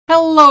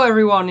Hello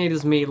everyone, it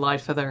is me,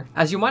 Lightfeather.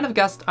 As you might have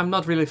guessed, I'm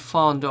not really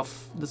fond of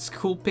the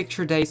school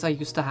picture days I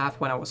used to have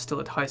when I was still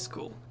at high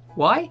school.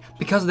 Why?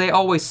 Because they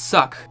always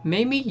suck.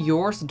 Maybe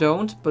yours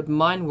don't, but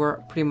mine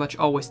were pretty much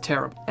always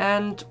terrible.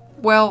 And,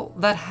 well,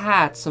 that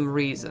had some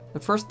reason. The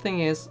first thing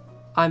is,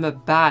 I'm a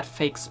bad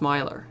fake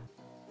smiler.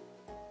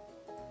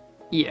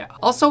 Yeah.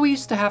 Also, we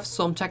used to have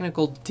some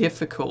technical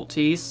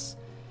difficulties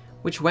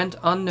which went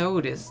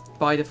unnoticed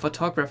by the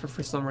photographer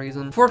for some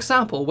reason. For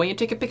example, when you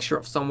take a picture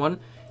of someone,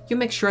 you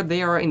make sure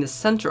they are in the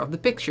center of the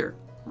picture,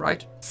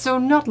 right? So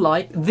not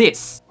like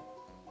this.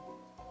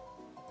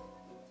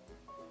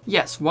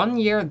 Yes, one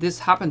year this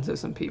happened to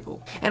some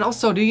people. And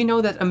also, do you know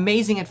that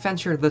amazing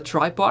adventure, the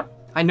tripod?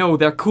 I know,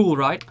 they're cool,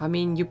 right? I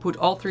mean, you put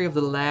all three of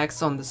the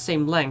legs on the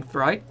same length,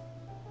 right?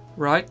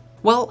 Right?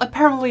 Well,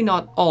 apparently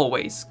not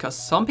always, cause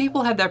some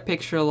people had their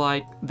picture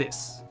like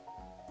this.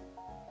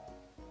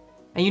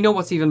 And you know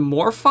what's even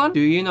more fun? Do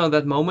you know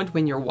that moment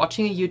when you're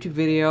watching a YouTube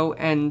video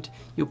and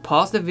you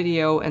pause the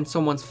video and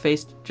someone's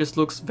face just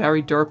looks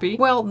very derpy?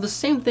 Well, the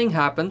same thing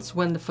happens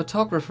when the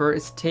photographer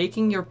is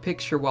taking your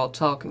picture while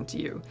talking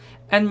to you.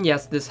 And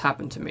yes, this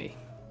happened to me.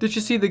 Did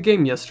you see the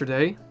game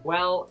yesterday?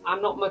 Well,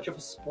 I'm not much of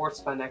a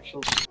sports fan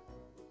actually.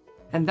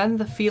 And then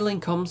the feeling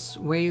comes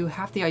where you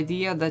have the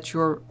idea that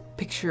your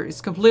picture is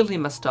completely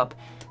messed up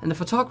and the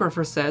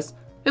photographer says,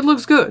 "It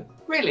looks good."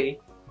 Really?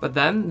 But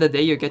then, the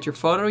day you get your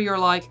photo, you're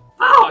like,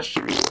 "Oh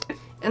shit!"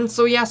 And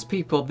so yes,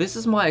 people, this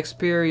is my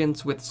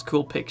experience with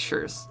school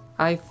pictures.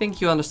 I think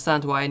you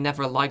understand why I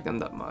never liked them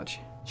that much.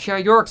 Share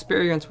your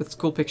experience with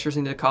school pictures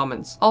in the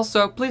comments.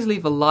 Also, please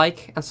leave a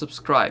like and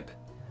subscribe.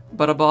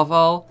 But above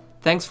all,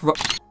 thanks for